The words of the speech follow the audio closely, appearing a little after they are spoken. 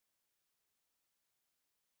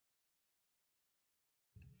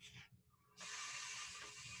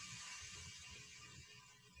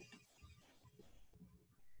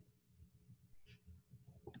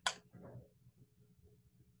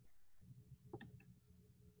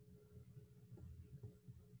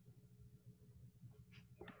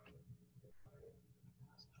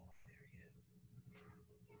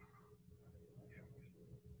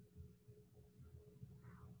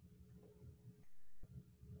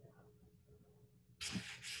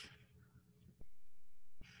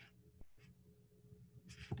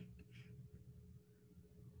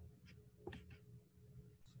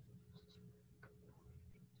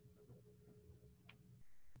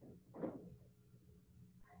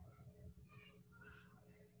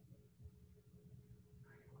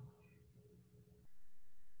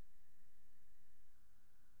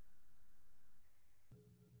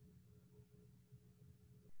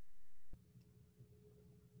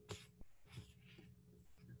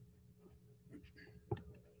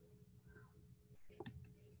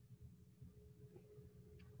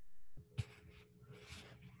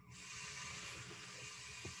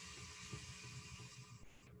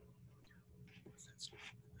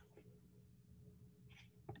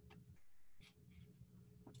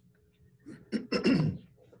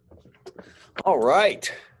All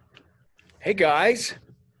right. Hey guys,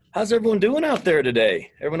 how's everyone doing out there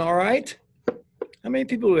today? Everyone all right? How many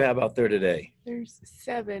people do we have out there today? There's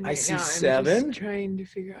 7 I right see now. I'm 7. just trying to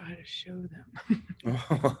figure out how to show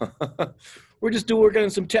them. We're just working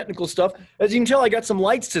on some technical stuff. As you can tell, I got some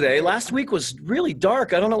lights today. Last week was really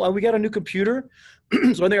dark. I don't know why. We got a new computer,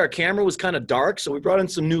 so I think our camera was kind of dark. So we brought in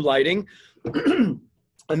some new lighting. And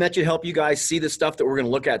that should help you guys see the stuff that we're going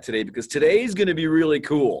to look at today, because today's going to be really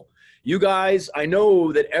cool. You guys, I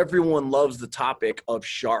know that everyone loves the topic of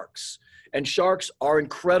sharks. And sharks are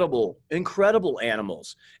incredible, incredible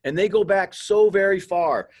animals. And they go back so very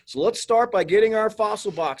far. So let's start by getting our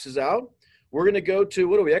fossil boxes out. We're going to go to,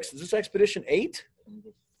 what are we, is this Expedition 8?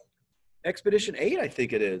 Expedition 8, I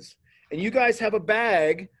think it is. And you guys have a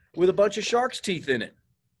bag with a bunch of shark's teeth in it.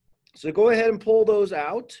 So go ahead and pull those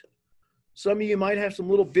out. Some of you might have some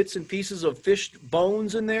little bits and pieces of fish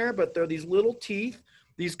bones in there, but they're these little teeth,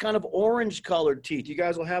 these kind of orange colored teeth. You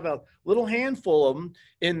guys will have a little handful of them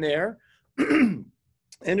in there. And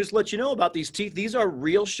just let you know about these teeth. These are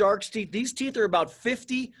real shark's teeth. These teeth are about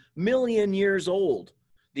 50 million years old,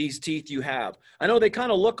 these teeth you have. I know they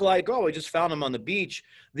kind of look like, oh, we just found them on the beach.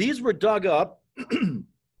 These were dug up in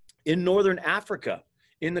northern Africa,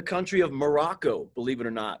 in the country of Morocco, believe it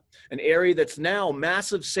or not, an area that's now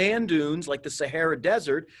massive sand dunes like the Sahara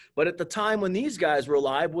Desert, but at the time when these guys were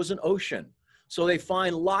alive was an ocean. So they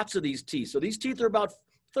find lots of these teeth. So these teeth are about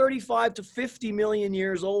 35 to 50 million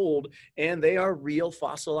years old, and they are real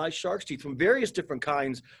fossilized shark's teeth from various different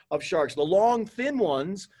kinds of sharks. The long, thin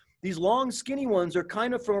ones, these long, skinny ones are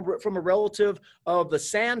kind of from a relative of the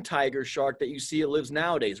sand tiger shark that you see that lives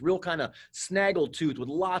nowadays. Real kind of snaggle tooth with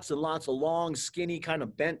lots and lots of long, skinny, kind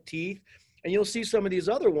of bent teeth. And you'll see some of these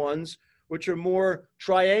other ones, which are more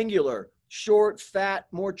triangular, short, fat,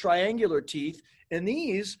 more triangular teeth. And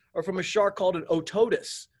these are from a shark called an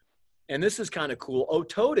otodus. And this is kind of cool.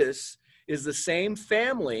 Otodus is the same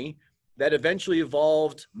family that eventually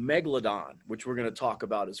evolved Megalodon, which we're going to talk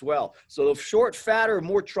about as well. So the short, fatter,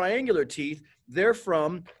 more triangular teeth, they're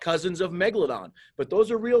from cousins of Megalodon. But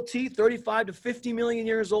those are real teeth, 35 to 50 million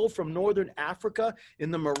years old, from northern Africa,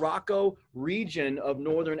 in the Morocco region of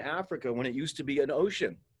northern Africa when it used to be an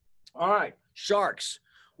ocean. All right, sharks.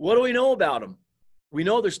 What do we know about them? We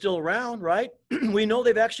know they're still around, right? We know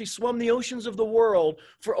they've actually swum the oceans of the world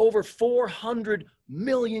for over 400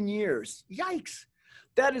 million years. Yikes.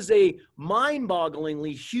 That is a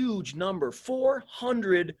mind-bogglingly huge number,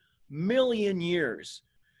 400 million years.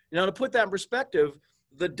 Now, to put that in perspective,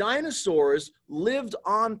 the dinosaurs lived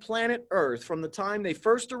on planet Earth from the time they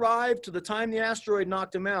first arrived to the time the asteroid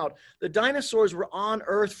knocked them out. The dinosaurs were on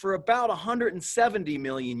Earth for about 170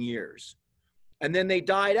 million years. And then they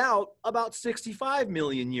died out about 65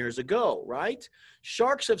 million years ago, right?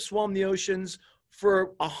 Sharks have swum the oceans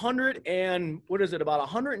for about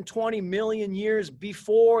 120 million years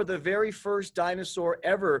before the very first dinosaur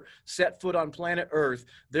ever set foot on planet Earth.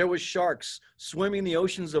 There was sharks swimming the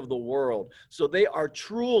oceans of the world. So they are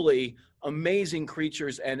truly amazing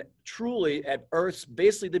creatures, and truly at Earth's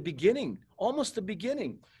basically the beginning, almost the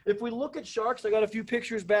beginning. If we look at sharks, I got a few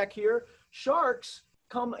pictures back here. Sharks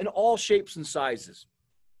come in all shapes and sizes.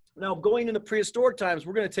 Now, going into prehistoric times,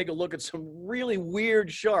 we're going to take a look at some really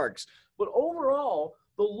weird sharks. But overall,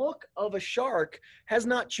 the look of a shark has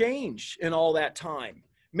not changed in all that time,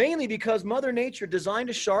 mainly because Mother Nature designed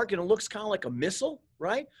a shark and it looks kind of like a missile,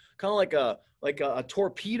 right? Kind of like a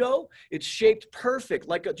torpedo. It's shaped perfect,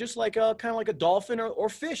 just like a kind of like a dolphin or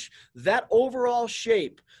fish. That overall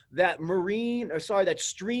shape, that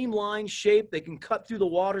streamlined shape, they can cut through the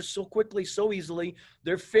water so quickly, so easily.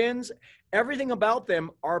 Their fins, everything about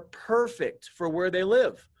them are perfect for where they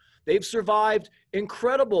live. They've survived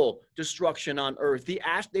incredible destruction on Earth. They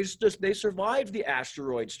survived the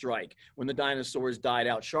asteroid strike when the dinosaurs died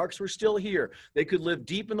out. Sharks were still here. They could live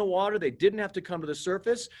deep in the water. They didn't have to come to the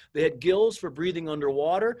surface. They had gills for breathing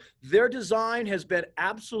underwater. Their design has been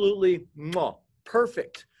absolutely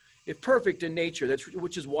perfect. It's perfect in nature,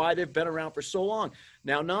 which is why they've been around for so long.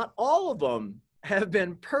 Now, not all of them have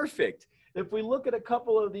been perfect. If we look at a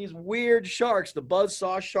couple of these weird sharks, the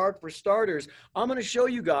buzzsaw shark for starters, I'm going to show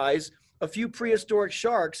you guys a few prehistoric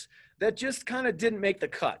sharks that just kind of didn't make the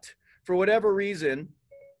cut. For whatever reason,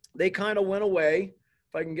 they kind of went away.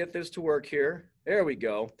 If I can get this to work here. There we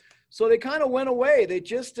go. So they kind of went away. They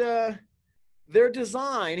just, their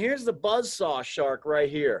design, here's the buzzsaw shark right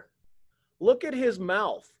here. Look at his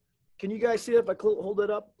mouth. Can you guys see it if I hold it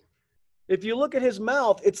up? If you look at his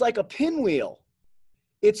mouth, it's like a pinwheel.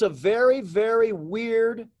 It's a very, very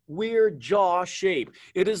weird jaw shape.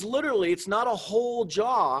 It is literally, it's not a whole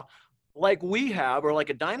jaw. like we have or like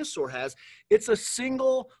a dinosaur has. It's a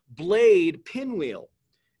single blade pinwheel.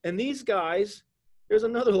 And these guys, here's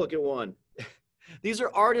another look at one. These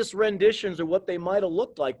are artist renditions of what they might have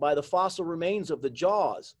looked like by the fossil remains of the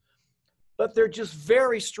jaws. But they're just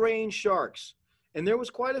very strange sharks. And there was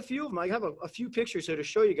quite a few of them. I have a few pictures here to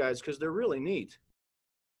show you guys because they're really neat.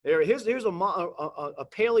 Here's a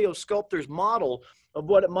paleo sculptor's model of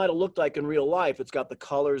what it might have looked like in real life. It's got the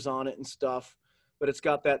colors on it and stuff, but it's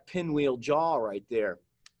got that pinwheel jaw right there.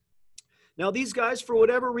 Now, these guys, for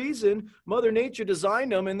whatever reason, Mother Nature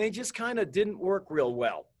designed them, and they just kind of didn't work real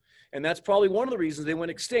well. And that's probably one of the reasons they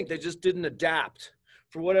went extinct. They just didn't adapt.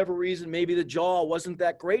 For whatever reason, maybe the jaw wasn't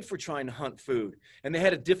that great for trying to hunt food, and they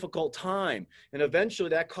had a difficult time, and eventually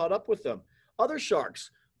that caught up with them. Other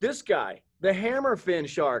sharks, this guy, the hammerfin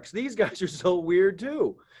sharks, these guys are so weird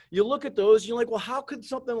too. You look at those, you're like, well, how could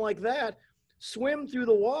something like that swim through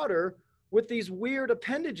the water with these weird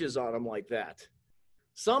appendages on them like that?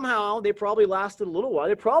 Somehow they probably lasted a little while.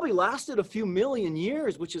 They probably lasted a few million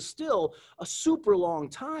years, which is still a super long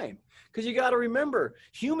time. Because you got to remember,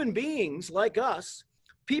 human beings like us,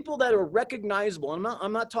 people that are recognizable,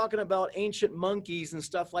 I'm not talking about ancient monkeys and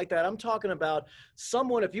stuff like that. I'm talking about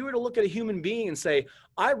someone, if you were to look at a human being and say,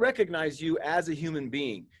 I recognize you as a human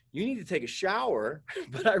being. You need to take a shower,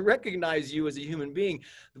 but I recognize you as a human being.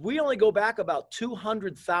 We only go back about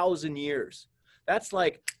 200,000 years. That's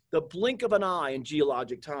like the blink of an eye in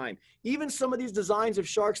geologic time. Even some of these designs of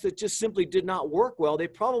sharks that just simply did not work well, they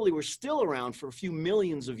probably were still around for a few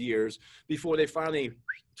millions of years before they finally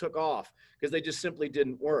took off because they just simply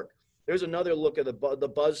didn't work. There's another look at the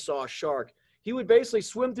buzzsaw shark. He would basically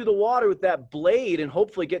swim through the water with that blade and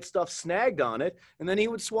hopefully get stuff snagged on it, and then he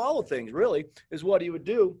would swallow things, really, is what he would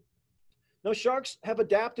do. Now, sharks have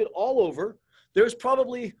adapted all over. There's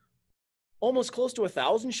probably almost close to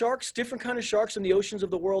 1,000 sharks, different kind of sharks in the oceans of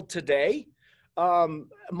the world today.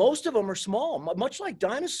 Most of them are small, much like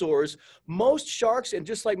dinosaurs. Most sharks, and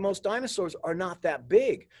just like most dinosaurs, are not that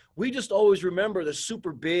big. We just always remember the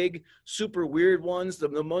super big, super weird ones, the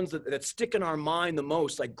ones that stick in our mind the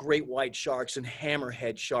most, like great white sharks and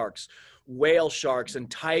hammerhead sharks, whale sharks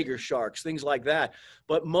and tiger sharks, things like that.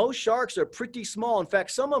 But most sharks are pretty small. In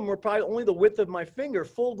fact, some of them are probably only the width of my finger,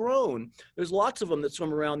 full grown. There's lots of them that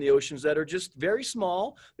swim around the oceans that are just very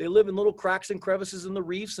small. They live in little cracks and crevices in the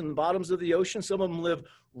reefs and bottoms of the ocean. Some of them live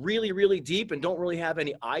really, really deep and don't really have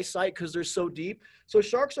any eyesight because they're so deep. So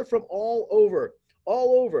sharks are from all over,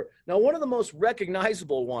 all over. Now, one of the most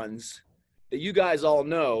recognizable ones that you guys all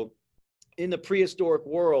know in the prehistoric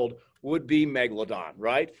world would be Megalodon,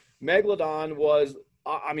 right? Megalodon was,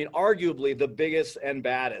 I mean, arguably the biggest and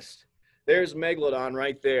baddest. There's Megalodon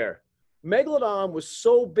right there. Megalodon was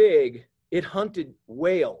so big, it hunted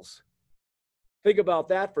whales. Think about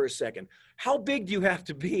that for a second. How big do you have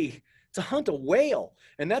to be to hunt a whale?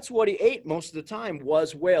 And that's what he ate most of the time,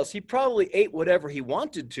 was whales. He probably ate whatever he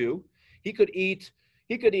wanted to. He could eat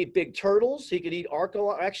big turtles. He could eat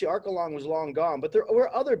Archelon. Actually, Archelon was long gone, but there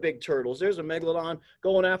were other big turtles. There's a Megalodon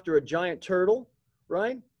going after a giant turtle,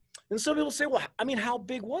 right? And some people say, well, I mean, how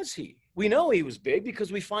big was he? We know he was big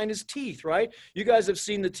because we find his teeth, right? You guys have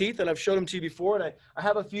seen the teeth, and I've showed them to you before, and I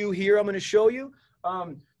have a few here I'm going to show you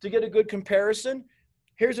to get a good comparison.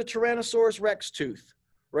 Here's a Tyrannosaurus Rex tooth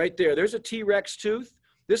right there. There's a T-Rex tooth.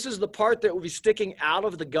 This is the part that will be sticking out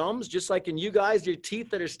of the gums, just like in you guys, your teeth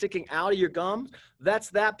that are sticking out of your gums. That's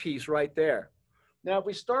that piece right there. Now, if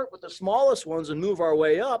we start with the smallest ones and move our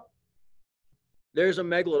way up, there's a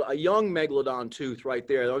young Megalodon tooth right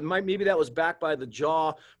there. Maybe that was back by the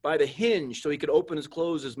jaw, by the hinge, so he could open and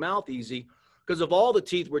close his mouth easy. Because if all the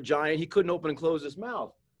teeth were giant, he couldn't open and close his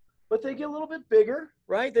mouth. But they get a little bit bigger,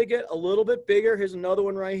 right? They get a little bit bigger. Here's another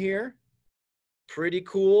one right here. Pretty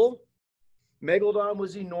cool. Megalodon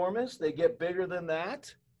was enormous. They get bigger than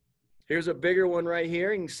that. Here's a bigger one right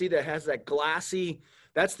here. You can see that has that glassy,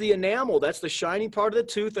 that's the enamel. That's the shiny part of the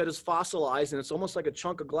tooth that is fossilized, and it's almost like a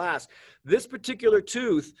chunk of glass. This particular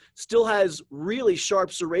tooth still has really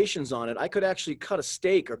sharp serrations on it. I could actually cut a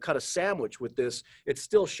steak or cut a sandwich with this. It's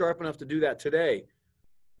still sharp enough to do that today.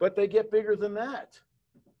 But they get bigger than that.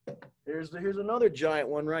 Here's another giant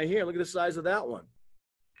one right here. Look at the size of that one.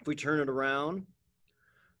 If we turn it around,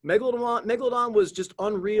 Megalodon was just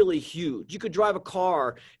unreally huge. You could drive a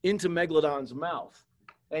car into Megalodon's mouth,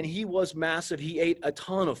 and he was massive. He ate a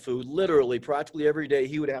ton of food, literally, practically every day.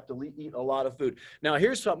 He would have to eat a lot of food. Now,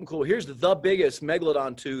 here's something cool. Here's the biggest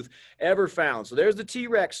Megalodon tooth ever found. So there's the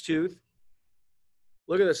T-Rex tooth.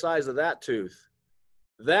 Look at the size of that tooth.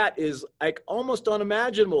 That is like almost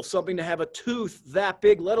unimaginable, something to have a tooth that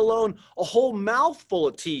big, let alone a whole mouthful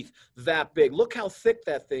of teeth that big. Look how thick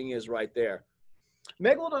that thing is right there.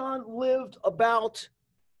 Megalodon lived about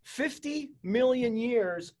 50 million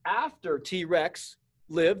years after T-Rex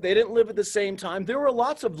lived. They didn't live at the same time. There were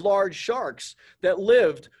lots of large sharks that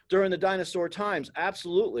lived during the dinosaur times.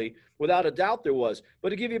 Absolutely, without a doubt there was. But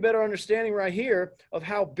to give you a better understanding right here of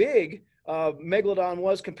how big Megalodon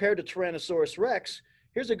was compared to Tyrannosaurus Rex,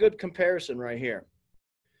 here's a good comparison right here.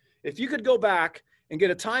 If you could go back and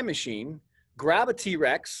get a time machine, grab a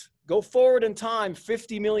T-Rex, go forward in time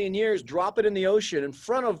 50 million years, drop it in the ocean in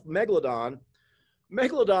front of Megalodon,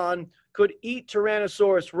 Megalodon could eat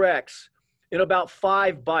Tyrannosaurus Rex in about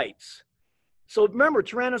 5 bites. So remember,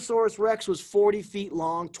 Tyrannosaurus Rex was 40 feet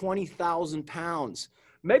long, 20,000 pounds.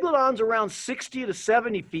 Megalodon's around 60 to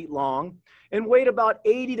 70 feet long and weighed about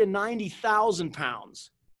 80 to 90,000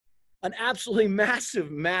 pounds. An absolutely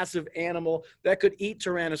massive, massive animal that could eat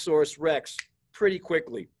Tyrannosaurus Rex pretty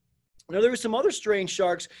quickly. Now, there were some other strange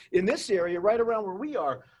sharks in this area right around where we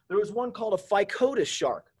are. There was one called a Phycotis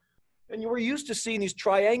shark. And you were used to seeing these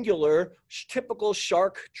triangular, typical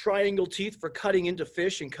shark triangle teeth for cutting into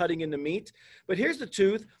fish and cutting into meat. But here's the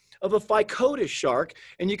tooth of a Phycotis shark,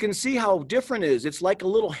 and you can see how different it is. It's like a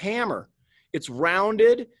little hammer. It's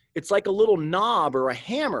rounded. It's like a little knob or a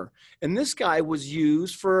hammer. And this guy was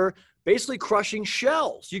used for basically crushing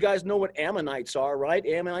shells. You guys know what ammonites are, right?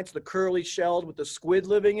 Ammonites, the curly shells with the squid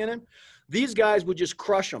living in them. These guys would just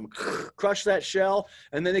crush them, crush that shell,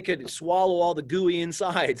 and then they could swallow all the gooey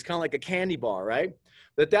inside. It's kind of like a candy bar, right?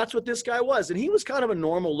 But that's what this guy was. And he was kind of a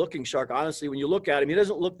normal looking shark, honestly. When you look at him, he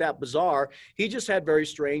doesn't look that bizarre. He just had very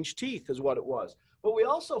strange teeth is what it was. But we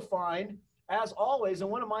also find, as always, and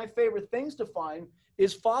one of my favorite things to find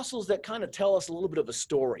is fossils that kind of tell us a little bit of a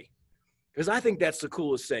story. Because I think that's the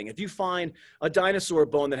coolest thing. If you find a dinosaur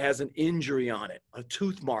bone that has an injury on it, a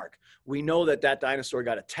tooth mark, we know that that dinosaur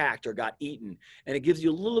got attacked or got eaten. And it gives you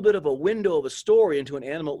a little bit of a window of a story into an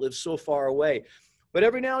animal that lives so far away. But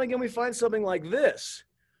every now and again, we find something like this.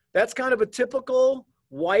 That's kind of a typical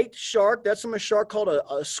white shark. That's from a shark called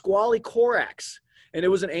a squally corax. And it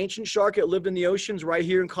was an ancient shark. It lived in the oceans right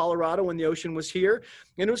here in Colorado when the ocean was here.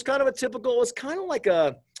 And it was kind of a typical, it was kind of like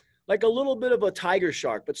a little bit of a tiger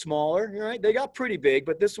shark, but smaller, right? They got pretty big,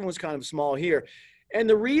 but this one was kind of small here. And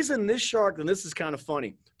the reason this shark, and this is kind of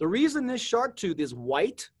funny, the reason this shark tooth is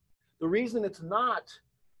white, the reason it's not,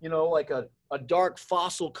 you know, like a dark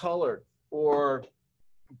fossil color or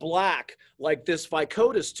black like this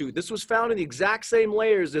Phycotis tooth. This was found in the exact same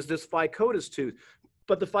layers as this Phycotis tooth,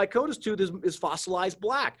 but the Phycotis tooth is fossilized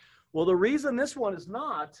black. Well, the reason this one is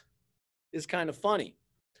not is kind of funny.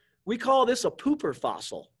 We call this a pooper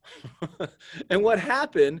fossil. And what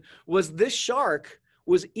happened was this shark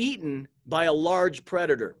was eaten by a large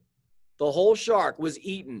predator. The whole shark was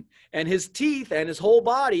eaten, and his teeth and his whole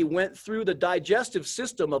body went through the digestive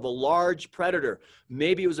system of a large predator.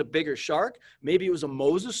 Maybe it was a bigger shark. Maybe it was a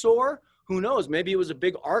mosasaur. Who knows? Maybe it was a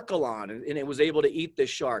big archelon, and it was able to eat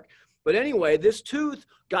this shark. But anyway, this tooth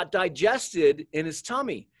got digested in his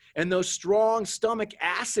tummy. And those strong stomach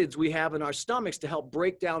acids we have in our stomachs to help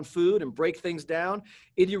break down food and break things down,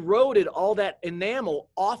 it eroded all that enamel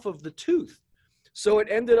off of the tooth. So it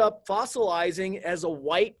ended up fossilizing as a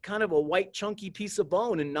white, kind of a white chunky piece of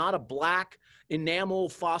bone and not a black enamel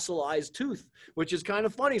fossilized tooth, which is kind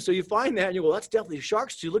of funny. So you find that and you go, that's definitely a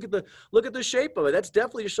shark's tooth. Look at the shape of it. That's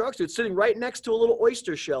definitely a shark's tooth. It's sitting right next to a little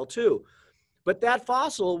oyster shell too. But that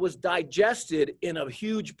fossil was digested in a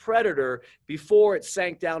huge predator before it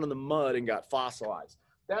sank down in the mud and got fossilized.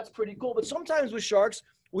 That's pretty cool. But sometimes with sharks,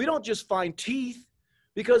 we don't just find teeth,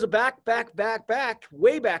 because back,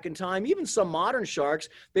 way back in time, even some modern sharks,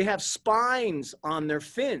 they have spines on their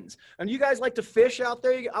fins. And you guys like to fish out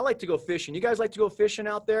there? I like to go fishing. You guys like to go fishing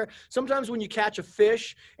out there? Sometimes when you catch a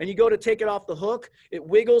fish and you go to take it off the hook, it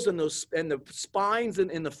wiggles and the spines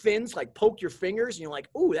and the fins like poke your fingers and you're like,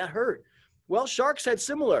 ooh, that hurt. Well, sharks had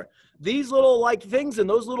similar. These little like things and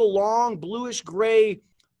those little long bluish gray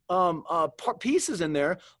pieces in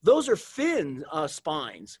there, those are fin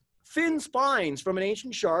spines. Fin spines from an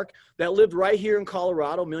ancient shark that lived right here in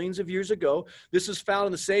Colorado millions of years ago. This is found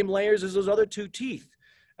in the same layers as those other two teeth.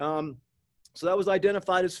 So that was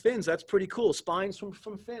identified as fins. That's pretty cool. Spines from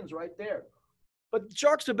fins right there. But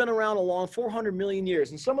sharks have been around a long 400 million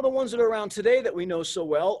years. And some of the ones that are around today that we know so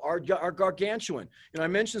well are gargantuan. And I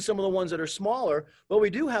mentioned some of the ones that are smaller, but we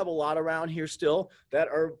do have a lot around here still that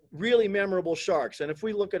are really memorable sharks. And if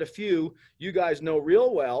we look at a few you guys know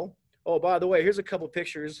real well. Oh, by the way, here's a couple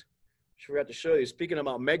pictures I forgot to show you. Speaking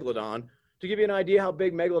about Megalodon, to give you an idea how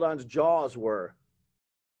big Megalodon's jaws were.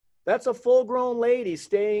 That's a full-grown lady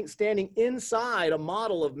standing inside a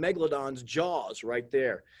model of Megalodon's jaws right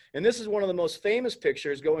there. And this is one of the most famous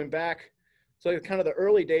pictures going back to kind of the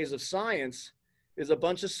early days of science. is a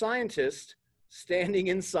bunch of scientists standing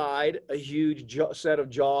inside a huge set of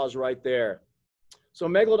jaws right there. So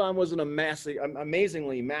Megalodon was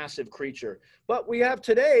amazingly massive creature. But we have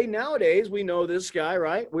nowadays, we know this guy,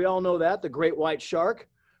 right? We all know that, the great white shark.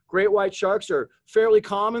 Great white sharks are fairly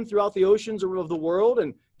common throughout the oceans of the world,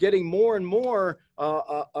 and getting more and more,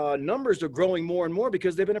 numbers are growing more and more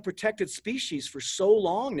because they've been a protected species for so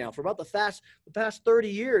long now. For about the past 30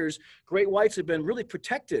 years, great whites have been really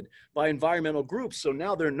protected by environmental groups. So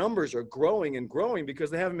now their numbers are growing and growing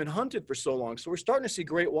because they haven't been hunted for so long. So we're starting to see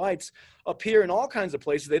great whites appear in all kinds of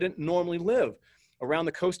places they didn't normally live. Around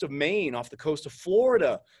the coast of Maine, off the coast of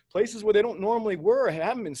Florida, places where they don't normally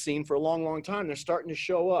haven't been seen for a long, long time. They're starting to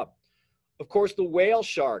show up. Of course, the whale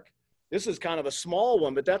shark. This is kind of a small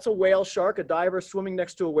one, but that's a whale shark, a diver swimming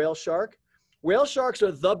next to a whale shark. Whale sharks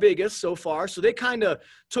are the biggest so far, so they kind of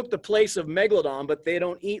took the place of Megalodon, but they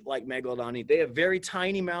don't eat like Megalodon eat. They have very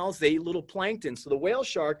tiny mouths. They eat little plankton. So the whale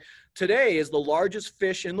shark today is the largest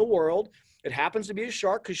fish in the world. It happens to be a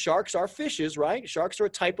shark because sharks are fishes, right? Sharks are a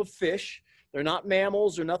type of fish. They're not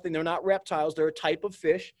mammals or nothing. They're not reptiles. They're a type of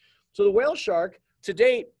fish. So the whale shark, to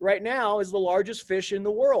date, right now, is the largest fish in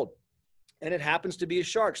the world. And it happens to be a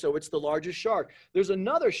shark, so it's the largest shark. There's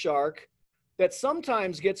another shark that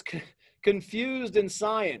sometimes gets confused in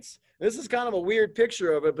science. This is kind of a weird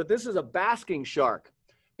picture of it, but this is a basking shark.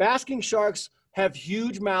 Basking sharks have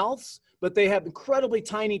huge mouths, but they have incredibly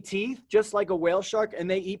tiny teeth, just like a whale shark, and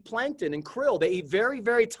they eat plankton and krill. They eat very,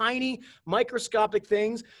 very tiny, microscopic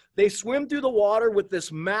things. They swim through the water with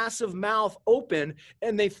this massive mouth open,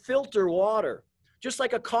 and they filter water. Just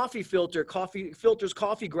like a coffee filter, filters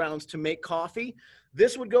coffee grounds to make coffee.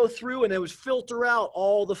 This would go through and it would filter out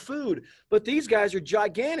all the food. But these guys are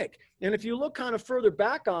gigantic. And if you look kind of further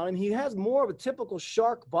back on him, he has more of a typical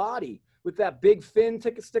shark body with that big fin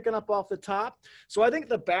sticking up off the top. So I think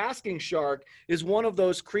the basking shark is one of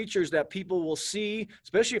those creatures that people will see,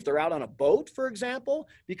 especially if they're out on a boat, for example,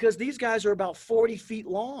 because these guys are about 40 feet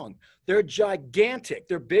long. They're gigantic.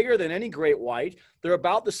 They're bigger than any great white. They're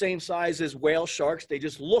about the same size as whale sharks. They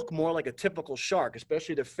just look more like a typical shark,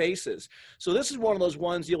 especially their faces. So this is one of those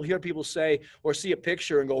ones you'll hear people say or see a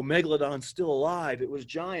picture and go, Megalodon's still alive. It was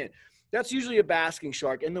giant. That's usually a basking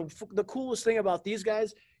shark. And the coolest thing about these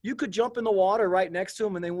guys, you could jump in the water right next to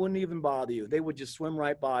them and they wouldn't even bother you. They would just swim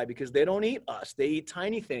right by because they don't eat us. They eat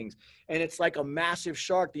tiny things. And it's like a massive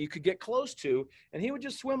shark that you could get close to and he would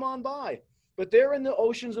just swim on by. But they're in the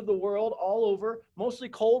oceans of the world all over, mostly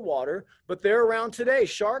cold water, but they're around today.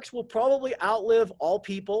 Sharks will probably outlive all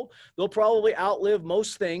people. They'll probably outlive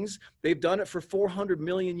most things. They've done it for 400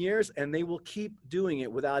 million years, and they will keep doing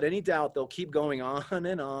it without any doubt. They'll keep going on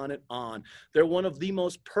and on and on. They're one of the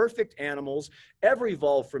most perfect animals ever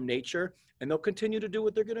evolved from nature, and they'll continue to do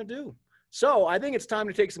what they're going to do. So I think it's time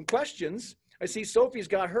to take some questions. I see Sophie's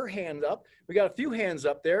got her hand up. We got a few hands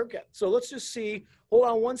up there. So let's just see. Hold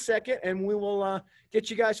on one second, and we will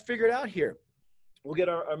get you guys figured out here. We'll get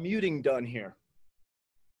our muting done here.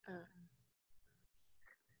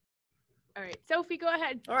 All right, Sophie, go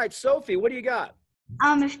ahead. All right, Sophie, what do you got?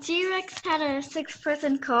 If T-Rex had a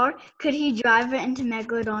 6-person car, could he drive it into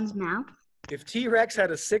Megalodon's mouth? If T-Rex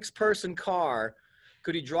had a 6-person car,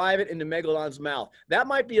 could he drive it into Megalodon's mouth? That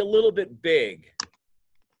might be a little bit big.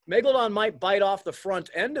 Megalodon might bite off the front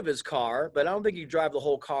end of his car, but I don't think he'd drive the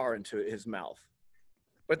whole car into his mouth.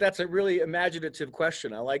 But that's a really imaginative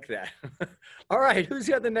question. I like that. All right, who's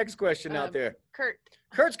got the next question out there? Kurt.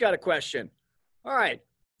 Kurt's got a question. All right,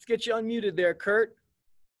 let's get you unmuted there, Kurt.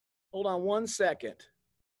 Hold on one second.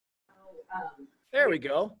 There we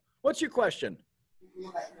go. What's your question?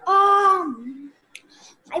 I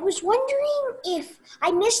was wondering if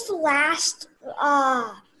I missed the last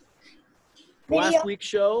video. Last week's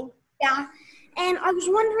show? Yeah, and I was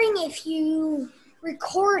wondering if you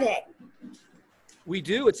record it. We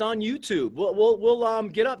do. It's on YouTube. We'll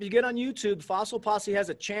get up. You get on YouTube. Fossil Posse has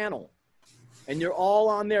a channel, and you're all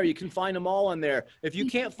on there. You can find them all on there. If you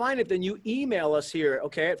can't find it, then you email us here,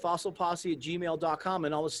 okay, at fossilposse@gmail.com,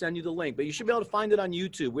 and I'll send you the link. But you should be able to find it on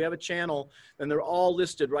YouTube. We have a channel, and they're all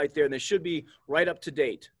listed right there, and they should be right up to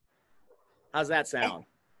date. How's that sound?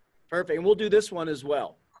 Perfect. And we'll do this one as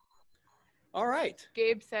well. All right.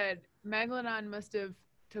 Gabe said Megalodon must have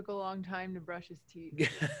took a long time to brush his teeth.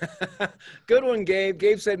 Good one, Gabe.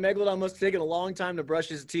 Gabe said Megalodon must have taken a long time to brush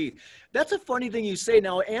his teeth. That's a funny thing you say.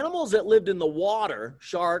 Now, animals that lived in the water,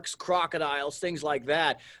 sharks, crocodiles, things like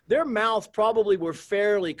that, their mouths probably were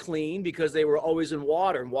fairly clean because they were always in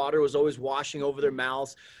water, and water was always washing over their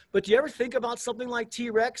mouths. But do you ever think about something like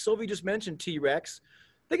T-Rex? Sophie just mentioned T-Rex.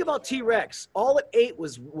 Think about T-Rex. All it ate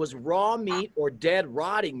was raw meat or dead,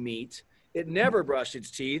 rotting meat. It never brushed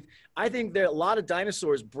its teeth. I think that a lot of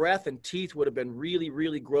dinosaurs' breath and teeth would have been really,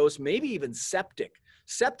 really gross, maybe even septic.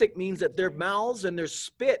 Septic means that their mouths and their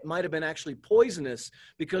spit might have been actually poisonous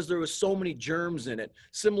because there was so many germs in it,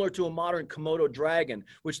 similar to a modern Komodo dragon,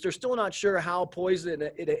 which they're still not sure how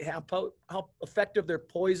how effective their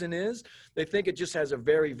poison is. They think it just has a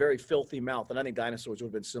very, very filthy mouth, and I think dinosaurs would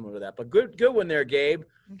have been similar to that. But good one there, Gabe.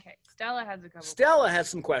 Okay, Stella has a couple. Stella has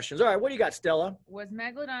some questions. All right, what do you got, Stella? Was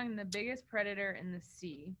Megalodon the biggest predator in the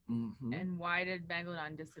sea? And why did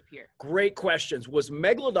Megalodon disappear? Great questions. Was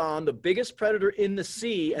Megalodon the biggest predator in the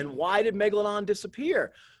sea, and why did Megalodon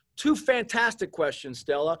disappear? Two fantastic questions,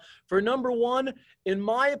 Stella. For number one, in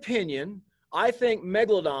my opinion, I think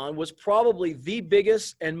Megalodon was probably the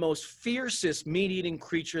biggest and most fiercest meat-eating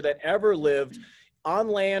creature that ever lived on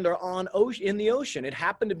land or on ocean, in the ocean. It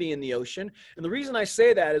happened to be in the ocean. And the reason I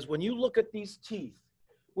say that is when you look at these teeth,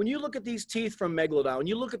 from Megalodon, when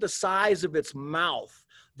you look at the size of its mouth,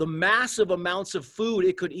 the massive amounts of food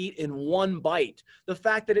it could eat in one bite, the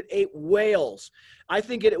fact that it ate whales, I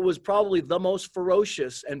think it was probably the most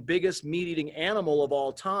ferocious and biggest meat-eating animal of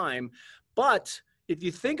all time. But if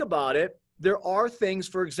you think about it, there are things,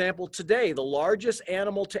 for example, today, the largest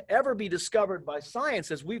animal to ever be discovered by science,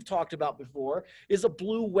 as we've talked about before, is a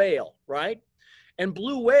blue whale, right? And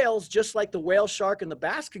blue whales, just like the whale shark and the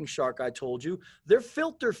basking shark I told you, they're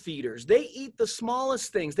filter feeders. They eat the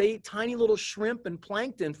smallest things. They eat tiny little shrimp and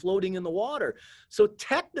plankton floating in the water. So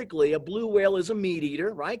technically, a blue whale is a meat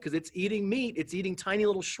eater, right? Because it's eating meat. It's eating tiny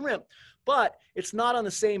little shrimp. But it's not on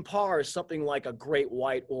the same par as something like a great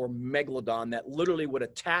white or megalodon that literally would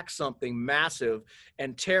attack something massive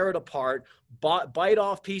and tear it apart, bite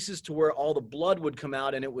off pieces to where all the blood would come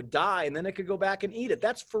out and it would die, and then it could go back and eat it.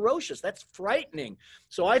 That's ferocious. That's frightening.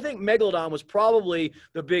 So I think megalodon was probably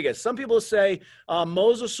the biggest. Some people say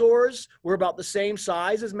mosasaurs were about the same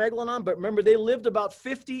size as megalodon, but remember, they lived about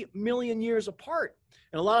 50 million years apart.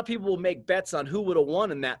 And a lot of people will make bets on who would have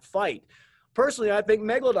won in that fight. Personally, I think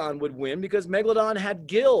Megalodon would win because Megalodon had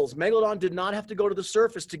gills. Megalodon did not have to go to the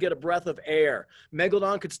surface to get a breath of air.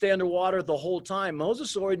 Megalodon could stay underwater the whole time.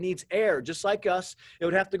 Mosasaur needs air. Just like us, it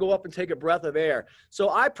would have to go up and take a breath of air. So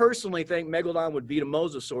I personally think Megalodon would beat a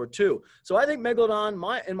Mosasaur too. So I think Megalodon,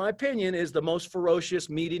 in my opinion, is the most ferocious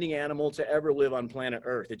meat-eating animal to ever live on planet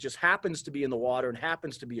Earth. It just happens to be in the water and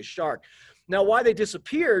happens to be a shark. Now, why they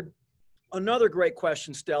disappeared, another great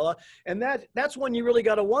question, Stella, and that's one you really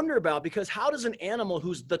got to wonder about, because how does an animal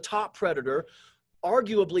who's the top predator,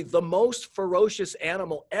 arguably the most ferocious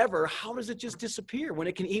animal ever, how does it just disappear when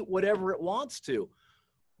it can eat whatever it wants to?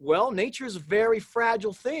 Well, nature is a very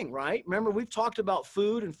fragile thing, right? Remember, we've talked about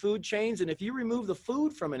food and food chains, and if you remove the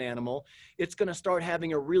food from an animal, it's going to start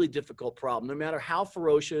having a really difficult problem. No matter how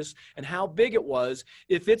ferocious and how big it was,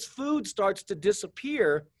 if its food starts to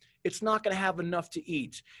disappear, it's not going to have enough to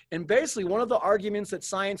eat. And basically, one of the arguments that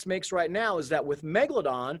science makes right now is that with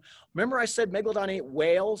Megalodon, remember I said Megalodon ate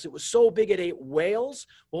whales? It was so big it ate whales.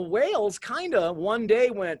 Well, whales kind of one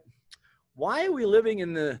day went, why are we living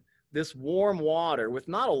in this warm water with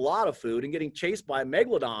not a lot of food and getting chased by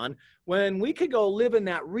Megalodon when we could go live in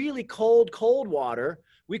that really cold water?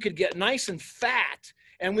 We could get nice and fat,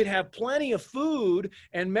 and we'd have plenty of food,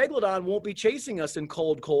 and Megalodon won't be chasing us in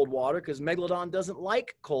cold water because Megalodon doesn't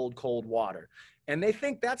like cold water. And they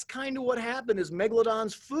think that's kind of what happened is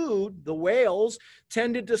Megalodon's food, the whales,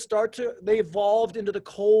 tended to they evolved into the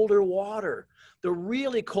colder water, the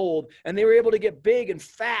really cold, and they were able to get big and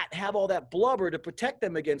fat, have all that blubber to protect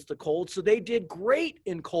them against the cold, so they did great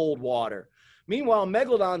in cold water. Meanwhile,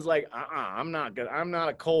 Megalodon's like, I'm not good. I'm not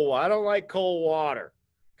a cold water. I don't like cold water.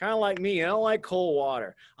 Kind of like me, I don't like cold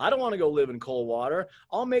water. I don't want to go live in cold water.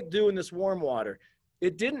 I'll make do in this warm water.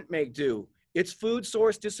 It didn't make do. Its food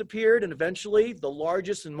source disappeared, and eventually the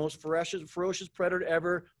largest and most ferocious predator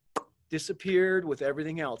ever disappeared with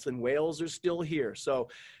everything else, and whales are still here. So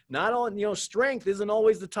not all, strength isn't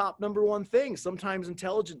always the top number one thing. Sometimes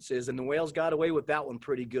intelligence is, and the whales got away with that one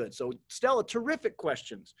pretty good. So Stella, terrific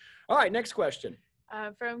questions. All right, next question.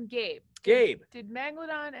 From Gabe. Gabe. Did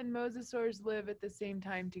Megalodon and mosasaurs live at the same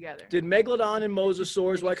time together? Did Megalodon and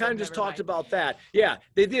mosasaurs? Well, I kind of just talked about that. Yeah,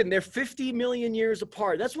 they did. And they're 50 million years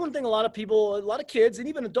apart. That's one thing a lot of kids, and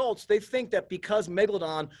even adults, they think that because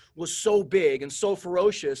Megalodon was so big and so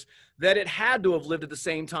ferocious that it had to have lived at the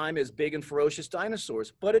same time as big and ferocious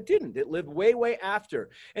dinosaurs. But it didn't. It lived way after.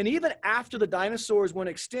 And even after the dinosaurs went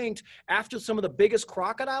extinct, after some of the biggest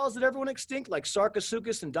crocodiles that ever went extinct, like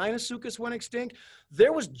Sarcosuchus and Deinosuchus went extinct,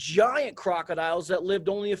 there was giant crocodiles that lived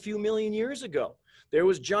only a few million years ago. There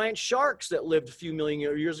was giant sharks that lived a few million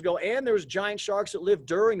years ago, and there was giant sharks that lived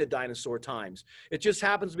during the dinosaur times. It just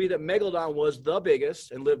happens to be that Megalodon was the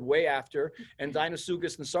biggest and lived way after, and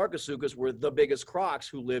Deinosuchus and Sarcosuchus were the biggest crocs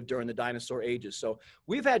who lived during the dinosaur ages. So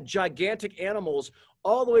we've had gigantic animals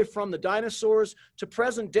all the way from the dinosaurs to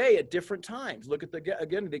present day at different times. Look at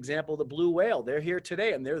again, the example of the blue whale. They're here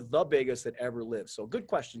today, and they're the biggest that ever lived. So good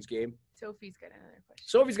questions, Gabe. Sophie's got another question.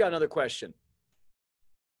 Sophie's got another question.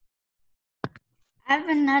 I have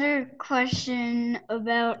another question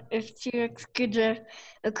about if T-Rex could drive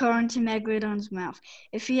a car into Megalodon's mouth.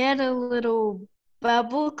 If he had a little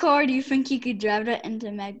bubble car, do you think he could drive that into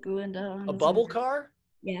Megalodon's A bubble mouth? car?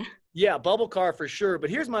 Yeah. Yeah, bubble car for sure. But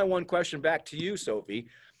here's my one question back to you, Sophie.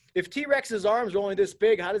 If T-Rex's arms are only this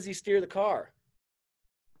big, how does he steer the car?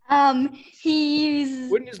 Wouldn't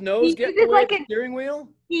Wouldn't his nose get in the way of the steering wheel?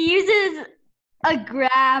 he uses a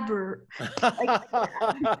grabber.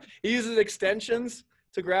 He uses extensions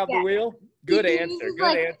to grab the Yeah. wheel? Good He answer. uses, Good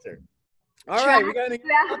like, answer. All right, we got anything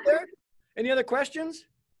out there? Any other questions?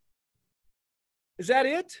 Is that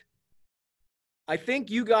it? I think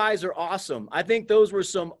you guys are awesome. I think those were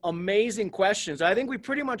some amazing questions. I think we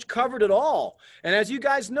pretty much covered it all. And as you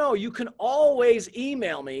guys know, you can always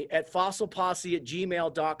email me at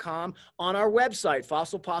fossilposse@gmail.com on our website,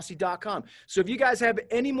 fossilposse.com. So if you guys have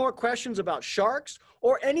any more questions about sharks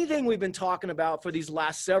or anything we've been talking about for these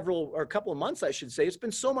last several or a couple of months, I should say, it's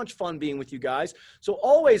been so much fun being with you guys. So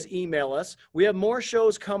always email us. We have more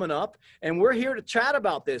shows coming up, and we're here to chat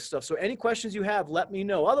about this stuff. So any questions you have, let me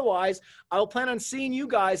know. Otherwise, I'll plan on seeing you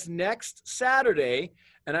guys next Saturday,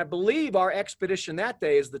 and I believe our expedition that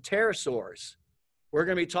day is the pterosaurs. We're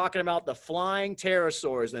going to be talking about the flying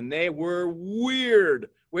pterosaurs, and they were weird.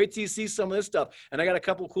 Wait till you see some of this stuff. And I got a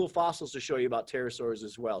couple cool fossils to show you about pterosaurs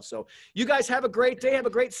as well. So you guys have a great day, have a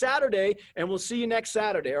great Saturday, and we'll see you next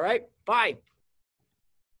Saturday, all right? Bye.